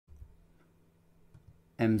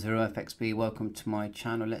M0FXB, welcome to my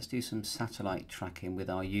channel. Let's do some satellite tracking with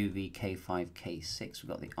our UV-K5 K6.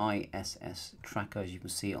 We've got the ISS tracker, as you can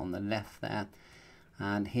see on the left there.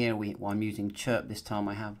 And here I'm using Chirp. This time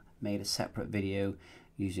I have made a separate video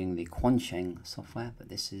using the QUANSHEng software, but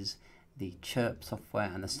this is the Chirp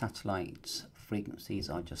software, and the satellites frequencies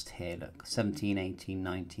are just here. Look, 17, 18,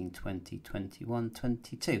 19, 20, 21,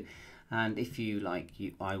 22. And if you like,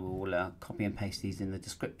 I will copy and paste these in the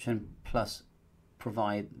description, plus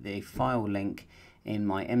provide the file link in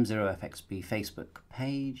my M0FXB Facebook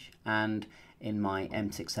page and in my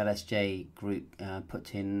M6LSJ group.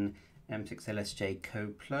 Put in M6LSJ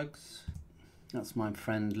code plugs. That's my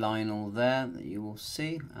friend Lionel there that you will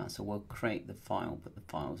see. So we'll create the file, put the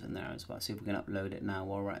files in there as well. See if we can upload it now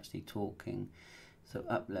while we're actually talking. So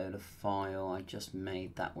upload a file. I just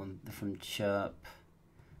made that one from Chirp,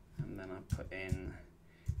 and then I put in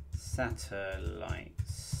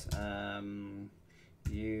satellites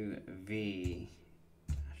UV-K5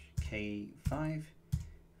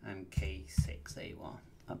 and K6. There you are,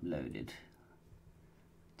 uploaded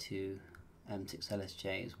to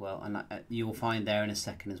M6LSJ as well, and you will find there in a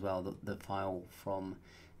second as well the file from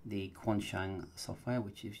the QUANSHEng software,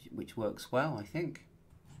 which works well, I think.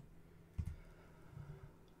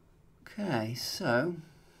 Okay, so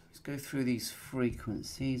let's go through these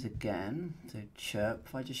frequencies again. So Chirp,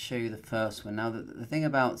 if I just show you the first one. Now the thing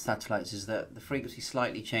about satellites is that the frequency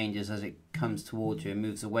slightly changes as it comes towards you and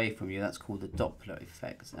moves away from you. That's called the Doppler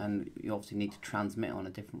effect, and you obviously need to transmit on a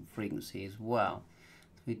different frequency as well.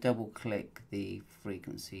 So we double click the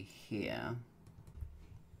frequency here.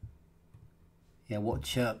 Yeah, what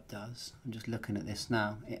Chirp does, I'm just looking at this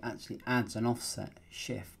now, it actually adds an offset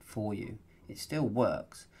shift for you. It still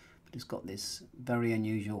works, but it's got this very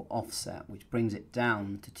unusual offset which brings it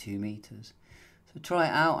down to 2 meters. So try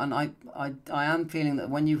it out, and I am feeling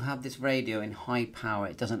that when you have this radio in high power,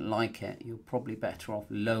 it doesn't like it. You're probably better off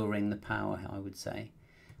lowering the power, I would say,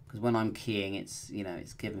 because when I'm keying, it's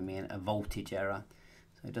giving me a voltage error,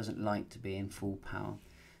 so it doesn't like to be in full power.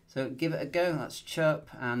 So give it a go. That's Chirp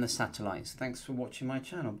and the satellites. Thanks for watching my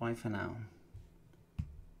channel. Bye for now.